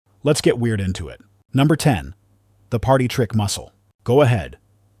Let's get weird into it. Number 10. The party trick muscle. Go ahead.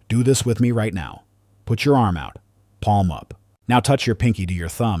 Do this with me right now. Put your arm out. Palm up. Now touch your pinky to your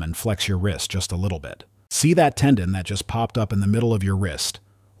thumb and flex your wrist just a little bit. See that tendon that just popped up in the middle of your wrist,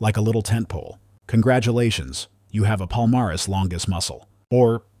 like a little tent pole? Congratulations, you have a palmaris longus muscle.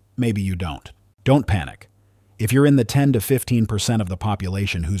 Or maybe you don't. Don't panic. If you're in the 10 to 15% of the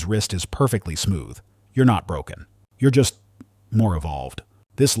population whose wrist is perfectly smooth, you're not broken. You're just more evolved.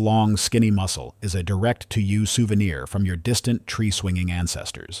 This long, skinny muscle is a direct-to-you souvenir from your distant tree-swinging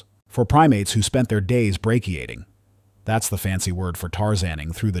ancestors. For primates who spent their days brachiating, that's the fancy word for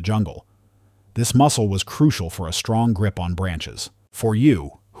Tarzaning through the jungle, this muscle was crucial for a strong grip on branches. For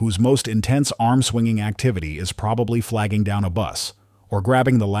you, whose most intense arm-swinging activity is probably flagging down a bus or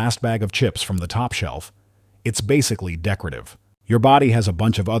grabbing the last bag of chips from the top shelf, it's basically decorative. Your body has a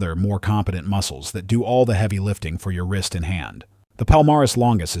bunch of other, more competent muscles that do all the heavy lifting for your wrist and hand. The palmaris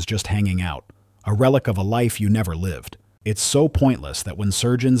longus is just hanging out, a relic of a life you never lived. It's so pointless that when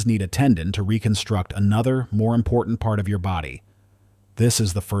surgeons need a tendon to reconstruct another, more important part of your body, this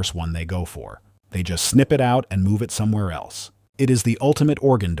is the first one they go for. They just snip it out and move it somewhere else. It is the ultimate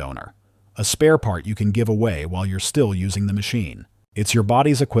organ donor, a spare part you can give away while you're still using the machine. It's your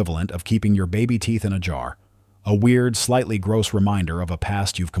body's equivalent of keeping your baby teeth in a jar, a weird, slightly gross reminder of a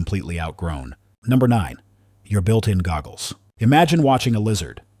past you've completely outgrown. Number 9. Your built-in goggles. Imagine watching a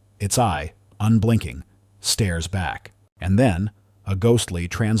lizard. Its eye, unblinking, stares back. And then, a ghostly,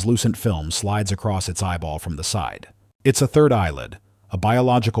 translucent film slides across its eyeball from the side. It's a third eyelid, a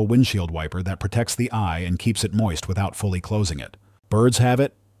biological windshield wiper that protects the eye and keeps it moist without fully closing it. Birds have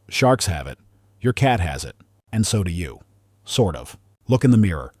it, sharks have it, your cat has it, and so do you. Sort of. Look in the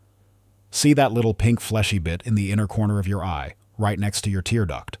mirror. See that little pink fleshy bit in the inner corner of your eye, right next to your tear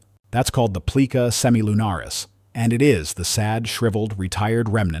duct? That's called the plica semilunaris, and it is the sad, shriveled, retired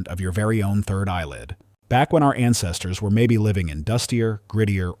remnant of your very own third eyelid. Back when our ancestors were maybe living in dustier,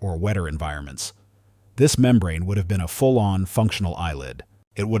 grittier, or wetter environments, this membrane would have been a full-on, functional eyelid.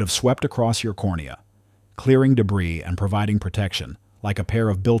 It would have swept across your cornea, clearing debris and providing protection, like a pair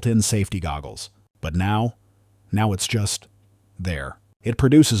of built-in safety goggles. But now it's just there. It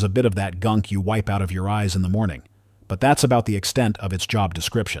produces a bit of that gunk you wipe out of your eyes in the morning, but that's about the extent of its job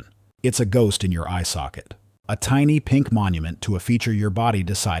description. It's a ghost in your eye socket. A tiny pink monument to a feature your body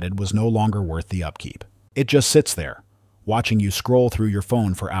decided was no longer worth the upkeep. It just sits there, watching you scroll through your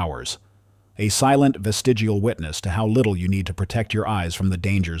phone for hours, a silent vestigial witness to how little you need to protect your eyes from the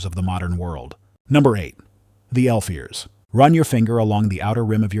dangers of the modern world. Number 8. The elf ears. Run your finger along the outer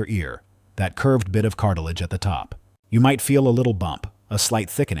rim of your ear, that curved bit of cartilage at the top. You might feel a little bump, a slight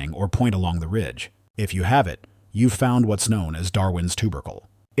thickening, or point along the ridge. If you have it, you've found what's known as Darwin's tubercle.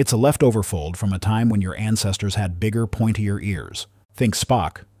 It's a leftover fold from a time when your ancestors had bigger, pointier ears. Think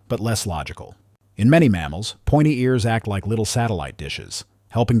Spock, but less logical. In many mammals, pointy ears act like little satellite dishes,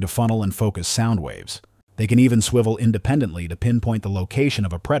 helping to funnel and focus sound waves. They can even swivel independently to pinpoint the location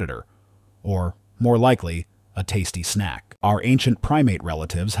of a predator, or, more likely, a tasty snack. Our ancient primate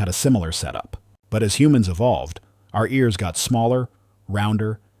relatives had a similar setup, but as humans evolved, our ears got smaller,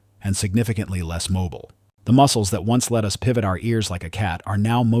 rounder, and significantly less mobile. The muscles that once let us pivot our ears like a cat are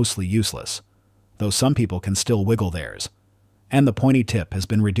now mostly useless, though some people can still wiggle theirs, and the pointy tip has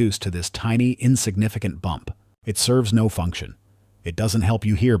been reduced to this tiny, insignificant bump. It serves no function. It doesn't help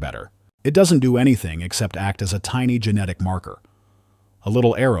you hear better. It doesn't do anything except act as a tiny genetic marker, a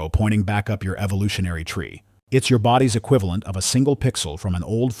little arrow pointing back up your evolutionary tree. It's your body's equivalent of a single pixel from an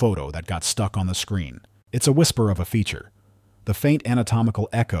old photo that got stuck on the screen. It's a whisper of a feature, the faint anatomical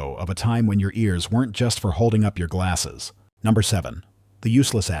echo of a time when your ears weren't just for holding up your glasses. Number 7. The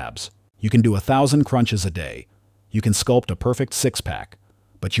useless abs. You can do 1,000 crunches a day. You can sculpt a perfect six-pack,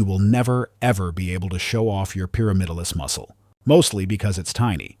 but you will never, ever be able to show off your pyramidalis muscle. Mostly because it's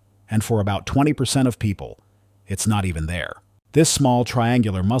tiny, and for about 20% of people, it's not even there. This small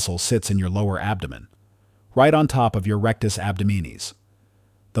triangular muscle sits in your lower abdomen, right on top of your rectus abdominis,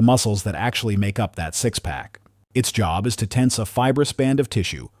 the muscles that actually make up that six-pack. Its job is to tense a fibrous band of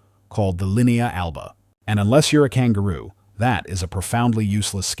tissue called the linea alba. And unless you're a kangaroo, that is a profoundly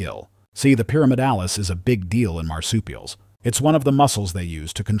useless skill. See, the pyramidalis is a big deal in marsupials. It's one of the muscles they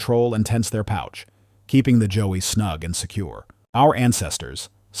use to control and tense their pouch, keeping the joey snug and secure. Our ancestors,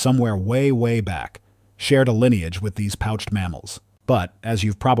 somewhere way, way back, shared a lineage with these pouched mammals. But, as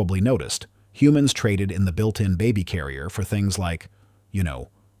you've probably noticed, humans traded in the built-in baby carrier for things like,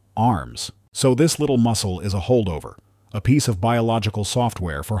 arms. So this little muscle is a holdover, a piece of biological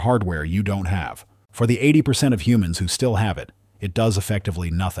software for hardware you don't have. For the 80% of humans who still have it, it does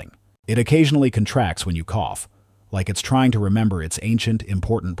effectively nothing. It occasionally contracts when you cough, like it's trying to remember its ancient,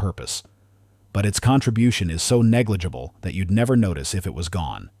 important purpose. But its contribution is so negligible that you'd never notice if it was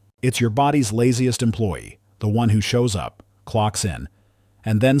gone. It's your body's laziest employee, the one who shows up, clocks in,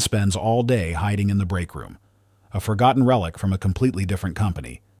 and then spends all day hiding in the break room. A forgotten relic from a completely different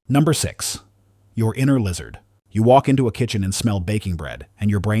company. Number 6. Your inner lizard. You walk into a kitchen and smell baking bread, and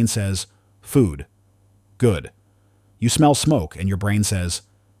your brain says, food. Good. You smell smoke, and your brain says,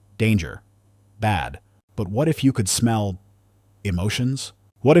 danger. Bad. But what if you could smell emotions?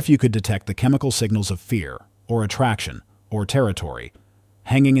 What if you could detect the chemical signals of fear, or attraction, or territory,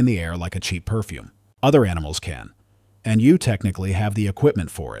 hanging in the air like a cheap perfume? Other animals can, and you technically have the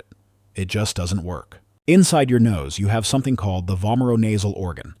equipment for it. It just doesn't work. Inside your nose, you have something called the vomeronasal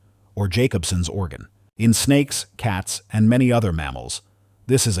organ, or Jacobson's organ. In snakes, cats, and many other mammals,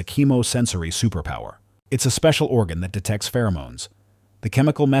 this is a chemosensory superpower. It's a special organ that detects pheromones, the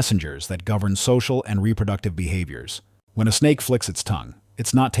chemical messengers that govern social and reproductive behaviors. When a snake flicks its tongue,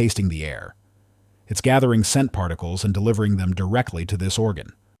 it's not tasting the air. It's gathering scent particles and delivering them directly to this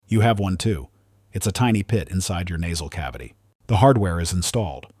organ. You have one too. It's a tiny pit inside your nasal cavity. The hardware is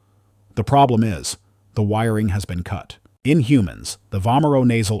installed. The problem is, the wiring has been cut. In humans, the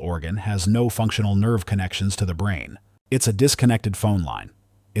vomeronasal organ has no functional nerve connections to the brain. It's a disconnected phone line.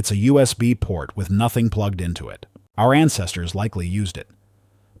 It's a USB port with nothing plugged into it. Our ancestors likely used it.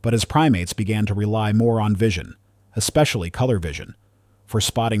 But as primates began to rely more on vision, especially color vision, for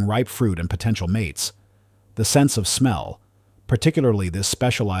spotting ripe fruit and potential mates, the sense of smell, particularly this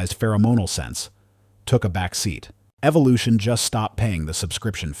specialized pheromonal sense, took a back seat. Evolution just stopped paying the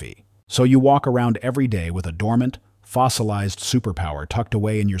subscription fee. So you walk around every day with a dormant, fossilized superpower tucked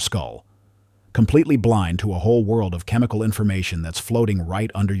away in your skull, completely blind to a whole world of chemical information that's floating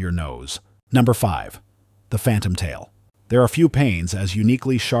right under your nose. Number 5. The phantom tail. There are few pains as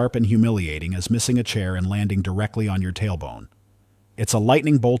uniquely sharp and humiliating as missing a chair and landing directly on your tailbone. It's a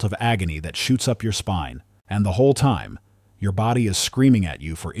lightning bolt of agony that shoots up your spine, and the whole time, your body is screaming at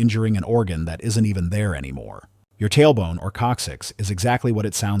you for injuring an organ that isn't even there anymore. Your tailbone, or coccyx, is exactly what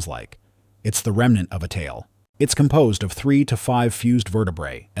it sounds like. It's the remnant of a tail. It's composed of 3 to 5 fused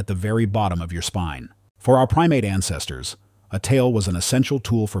vertebrae at the very bottom of your spine. For our primate ancestors, a tail was an essential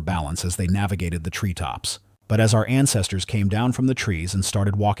tool for balance as they navigated the treetops. But as our ancestors came down from the trees and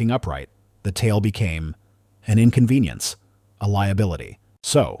started walking upright, the tail became an inconvenience, a liability.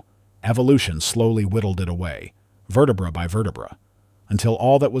 So, evolution slowly whittled it away, vertebra by vertebra, until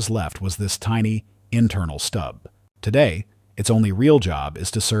all that was left was this tiny, internal stub. Today, its only real job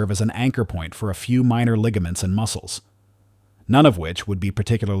is to serve as an anchor point for a few minor ligaments and muscles, none of which would be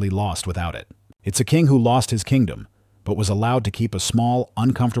particularly lost without it. It's a king who lost his kingdom, but was allowed to keep a small,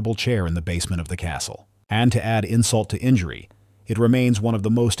 uncomfortable chair in the basement of the castle. And to add insult to injury, it remains one of the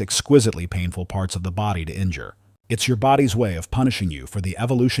most exquisitely painful parts of the body to injure. It's your body's way of punishing you for the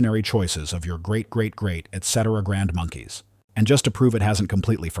evolutionary choices of your great-great-great, etc. grand monkeys. And just to prove it hasn't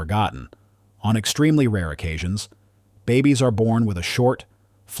completely forgotten, on extremely rare occasions, babies are born with a short,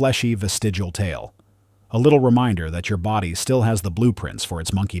 fleshy vestigial tail, a little reminder that your body still has the blueprints for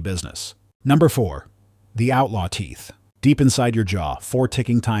its monkey business. Number 4. The outlaw teeth. Deep inside your jaw, 4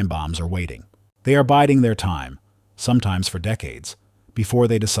 ticking time bombs are waiting. They are biding their time, sometimes for decades, before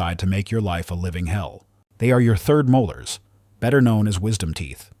they decide to make your life a living hell. They are your third molars, better known as wisdom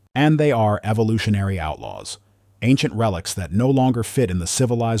teeth, and they are evolutionary outlaws, ancient relics that no longer fit in the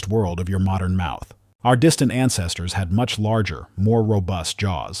civilized world of your modern mouth. Our distant ancestors had much larger, more robust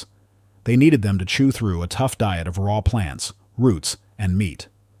jaws. They needed them to chew through a tough diet of raw plants, roots, and meat.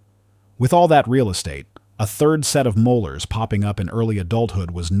 With all that real estate, a third set of molars popping up in early adulthood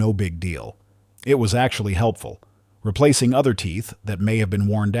was no big deal. It was actually helpful, replacing other teeth that may have been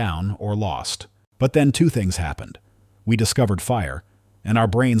worn down or lost. But then 2 things happened. We discovered fire, and our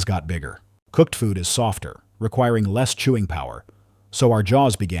brains got bigger. Cooked food is softer, requiring less chewing power, so our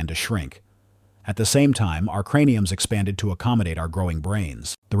jaws began to shrink. At the same time, our craniums expanded to accommodate our growing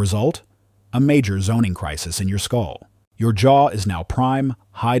brains. The result? A major zoning crisis in your skull. Your jaw is now prime,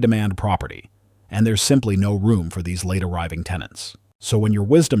 high-demand property, and there's simply no room for these late-arriving tenants. So when your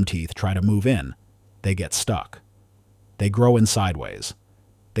wisdom teeth try to move in, they get stuck. They grow in sideways.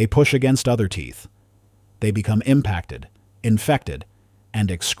 They push against other teeth. They become impacted, infected, and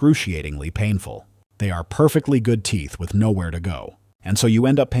excruciatingly painful. They are perfectly good teeth with nowhere to go. And so you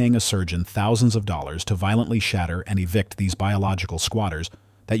end up paying a surgeon thousands of dollars to violently shatter and evict these biological squatters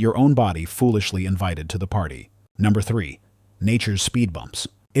that your own body foolishly invited to the party. Number 3. Nature's speed bumps.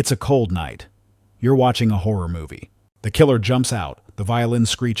 It's a cold night. You're watching a horror movie. The killer jumps out, the violin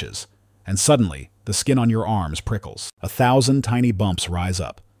screeches, and suddenly the skin on your arms prickles. 1,000 tiny bumps rise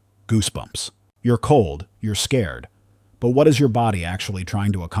up. Goosebumps. You're cold, you're scared. But what is your body actually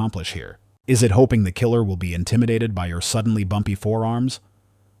trying to accomplish here? Is it hoping the killer will be intimidated by your suddenly bumpy forearms?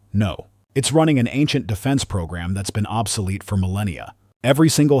 No. It's running an ancient defense program that's been obsolete for millennia. Every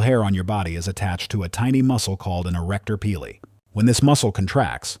single hair on your body is attached to a tiny muscle called an erector pili. When this muscle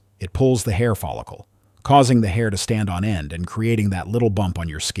contracts, it pulls the hair follicle, causing the hair to stand on end and creating that little bump on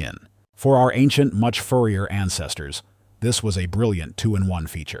your skin. For our ancient, much furrier ancestors, this was a brilliant two-in-one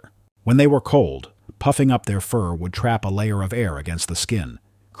feature. When they were cold, puffing up their fur would trap a layer of air against the skin,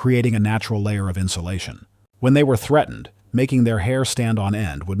 creating a natural layer of insulation. When they were threatened, making their hair stand on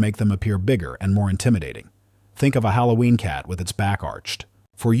end would make them appear bigger and more intimidating. Think of a Halloween cat with its back arched.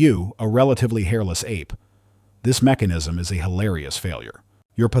 For you, a relatively hairless ape, this mechanism is a hilarious failure.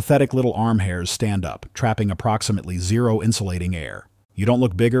 Your pathetic little arm hairs stand up, trapping approximately zero insulating air. You don't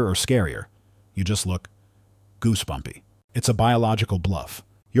look bigger or scarier. You just look goosebumpy. It's a biological bluff.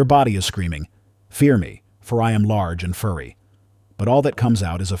 Your body is screaming, "Fear me, for I am large and furry." But all that comes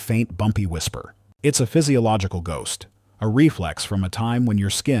out is a faint, bumpy whisper. It's a physiological ghost, a reflex from a time when your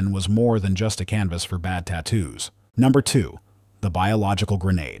skin was more than just a canvas for bad tattoos. Number 2. The biological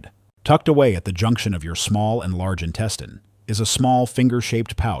grenade. Tucked away at the junction of your small and large intestine is a small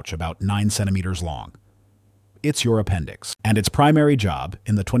finger-shaped pouch about 9 centimeters long. It's your appendix, and its primary job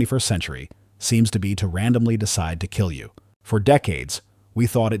in the 21st century seems to be to randomly decide to kill you. For decades, we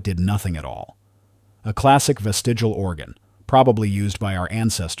thought it did nothing at all. A classic vestigial organ, probably used by our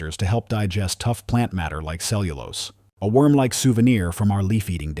ancestors to help digest tough plant matter like cellulose. A worm-like souvenir from our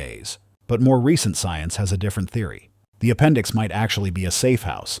leaf-eating days. But more recent science has a different theory. The appendix might actually be a safe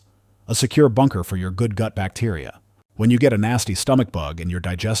house, a secure bunker for your good gut bacteria. When you get a nasty stomach bug and your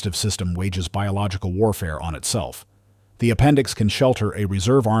digestive system wages biological warfare on itself, the appendix can shelter a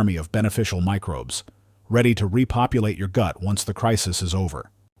reserve army of beneficial microbes, ready to repopulate your gut once the crisis is over.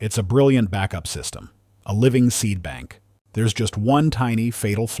 It's a brilliant backup system, a living seed bank. There's just one tiny,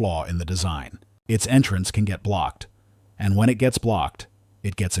 fatal flaw in the design. Its entrance can get blocked. And when it gets blocked,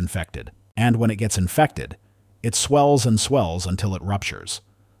 it gets infected. And when it gets infected, it swells and swells until it ruptures,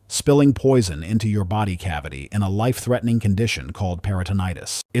 spilling poison into your body cavity in a life-threatening condition called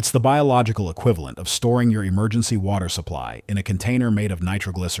peritonitis. It's the biological equivalent of storing your emergency water supply in a container made of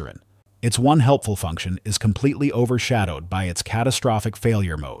nitroglycerin. Its one helpful function is completely overshadowed by its catastrophic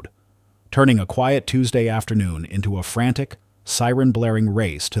failure mode, turning a quiet Tuesday afternoon into a frantic, siren-blaring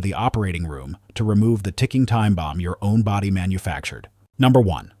race to the operating room to remove the ticking time bomb your own body manufactured. Number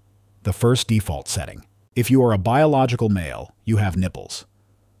 1. The first default setting. If you are a biological male, you have nipples.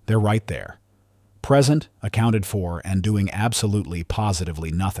 They're right there. Present, accounted for, and doing absolutely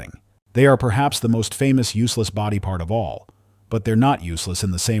positively nothing. They are perhaps the most famous useless body part of all, but they're not useless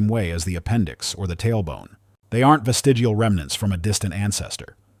in the same way as the appendix or the tailbone. They aren't vestigial remnants from a distant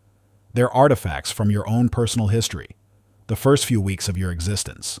ancestor. They're artifacts from your own personal history, the first few weeks of your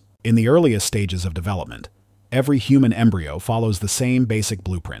existence. In the earliest stages of development, every human embryo follows the same basic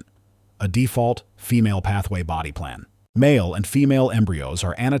blueprint, a default female pathway body plan. Male and female embryos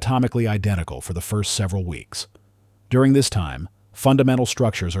are anatomically identical for the first several weeks. During this time, fundamental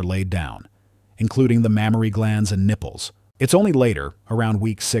structures are laid down, including the mammary glands and nipples. It's only later, around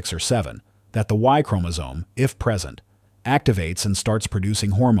week 6 or 7, that the Y chromosome, if present, activates and starts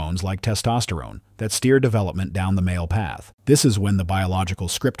producing hormones like testosterone that steer development down the male path. This is when the biological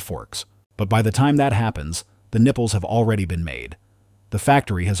script forks. But by the time that happens, the nipples have already been made. The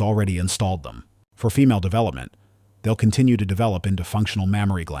factory has already installed them. For female development, they'll continue to develop into functional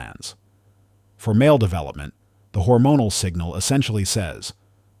mammary glands. For male development, the hormonal signal essentially says,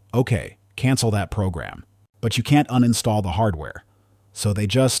 "Okay, cancel that program." But you can't uninstall the hardware, so they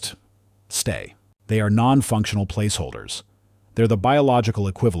just stay. They are non-functional placeholders. They're the biological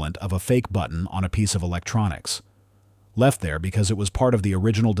equivalent of a fake button on a piece of electronics, left there because it was part of the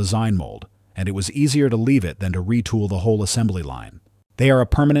original design mold, and it was easier to leave it than to retool the whole assembly line. They are a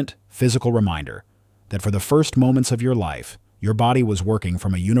permanent, physical reminder that for the first moments of your life, your body was working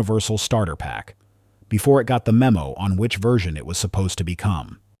from a universal starter pack, before it got the memo on which version it was supposed to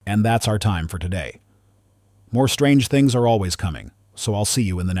become. And that's our time for today. More strange things are always coming, so I'll see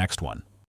you in the next one.